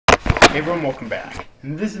Hey everyone, welcome back.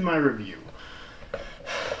 And this is my review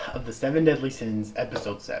of the Seven Deadly Sins,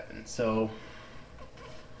 Episode 7. So,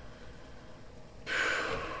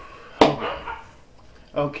 oh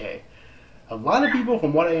boy. Okay. A lot of people,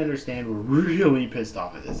 from what I understand, were really pissed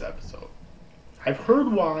off at this episode. I've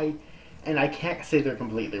heard why, and I can't say they're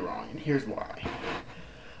completely wrong, and here's why.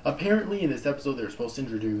 Apparently, in this episode, they're supposed to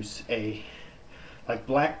introduce a,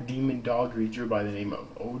 black demon dog creature by the name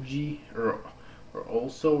of Oji, or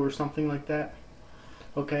Also, or something like that.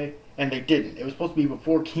 Okay? And they didn't. It was supposed to be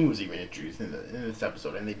before King was even introduced in this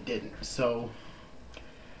episode, and they didn't. So,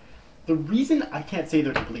 the reason I can't say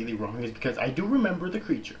they're completely wrong is because I do remember the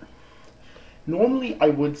creature. Normally, I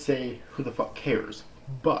would say, who the fuck cares?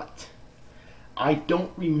 But, I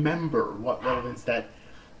don't remember what relevance that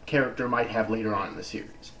character might have later on in the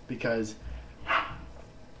series. Because,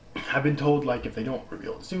 I've been told, if they don't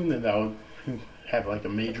reveal it soon, then that would have, a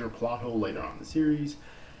major plot hole later on in the series.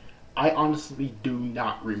 I honestly do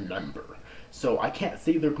not remember. So, I can't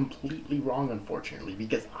say they're completely wrong, unfortunately,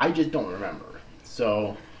 because I just don't remember.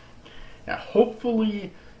 So, yeah,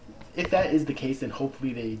 hopefully, if that is the case, then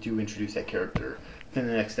hopefully they do introduce that character within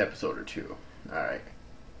the next episode or two. Alright.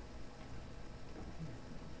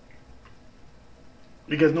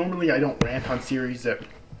 Because normally I don't rant on series that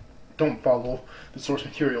don't follow the source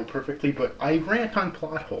material perfectly, but I rant on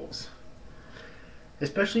plot holes.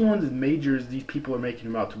 Especially ones as major as these people are making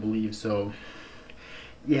them out to believe, so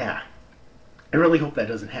yeah. I really hope that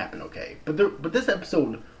doesn't happen, okay? But this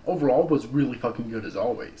episode overall was really fucking good as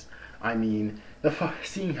always. I mean,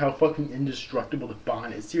 seeing how fucking indestructible the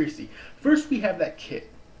Bond is, seriously. First we have that kid.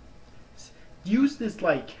 Use this,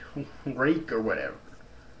 rake or whatever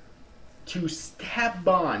to stab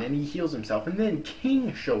Bond and he heals himself, and then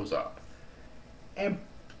King shows up and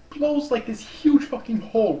blows this huge fucking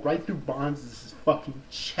hole right through Bond's fucking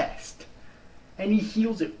chest, and he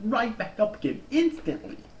heals it right back up again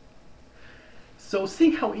instantly. So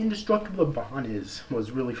seeing how indestructible the Bond is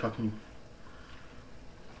was really fucking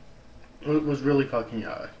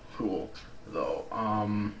cool though.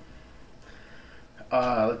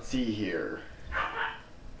 Let's see here.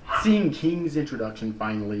 Seeing King's introduction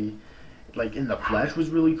finally, in the flesh, was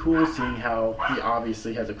really cool. Seeing how he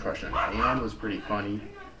obviously has a crush on Diane was pretty funny.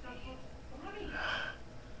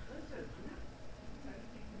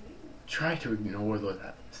 Try to ignore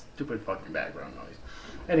that stupid fucking background noise.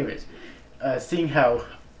 Anyways, seeing how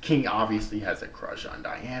King obviously has a crush on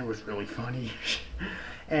Diane was really funny.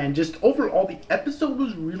 And just overall, the episode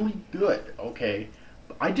was really good, okay?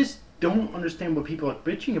 I just don't understand what people are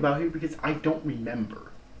bitching about here because I don't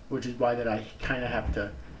remember. Which is why that I kind of have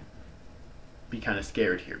to be kind of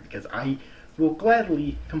scared here, because I will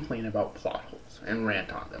gladly complain about plot holes and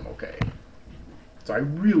rant on them, okay? So I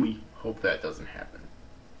really hope that doesn't happen.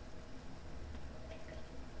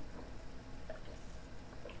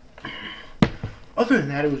 Other than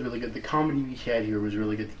that, it was really good. The comedy we had here was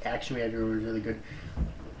really good. The action we had here was really good.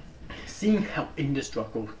 Seeing how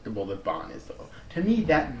indestructible the Bond is, though, to me,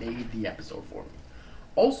 that made the episode for me.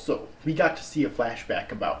 Also, we got to see a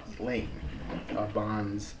flashback about Elaine,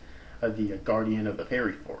 Bond's, the guardian of the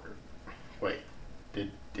fairy fort. Wait,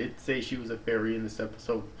 did it say she was a fairy in this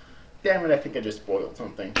episode? Damn it, I think I just spoiled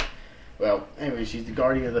something. Well, anyway, she's the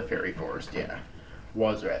guardian of the fairy forest, yeah.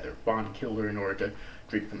 Was, rather. Bond killed her in order to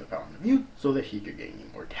drink from the Fountain of Youth so that he could gain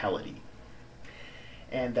immortality.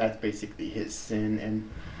 And that's basically his sin, and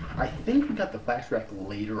I think we got the flashback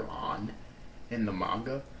later on in the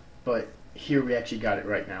manga, but here we actually got it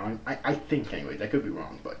right now. I think, anyways, I could be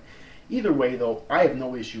wrong, but either way, though, I have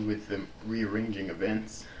no issue with them rearranging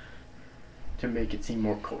events to make it seem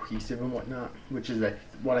more cohesive and whatnot, which is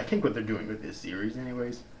what I think what they're doing with this series,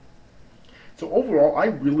 anyways. So overall, I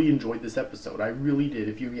really enjoyed this episode. I really did.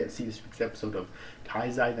 If you yet to see this week's episode of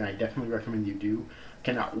Taizai, then I definitely recommend you do.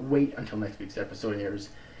 Cannot wait until next week's episode airs.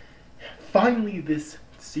 Finally, this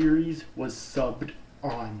series was subbed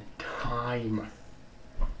on time.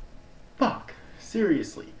 Fuck.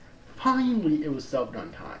 Seriously. Finally, it was subbed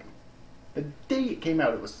on time. The day it came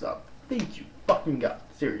out, it was subbed. Thank you, fucking God.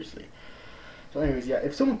 Seriously. So anyways, yeah,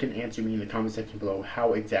 if someone can answer me in the comment section below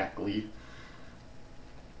how exactly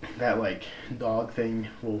that, dog thing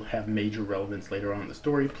will have major relevance later on in the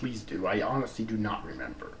story, please do. I honestly do not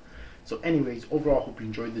remember. So anyways, overall, hope you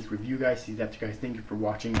enjoyed this review, guys. See you after, guys. Thank you for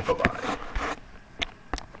watching. Bye-bye.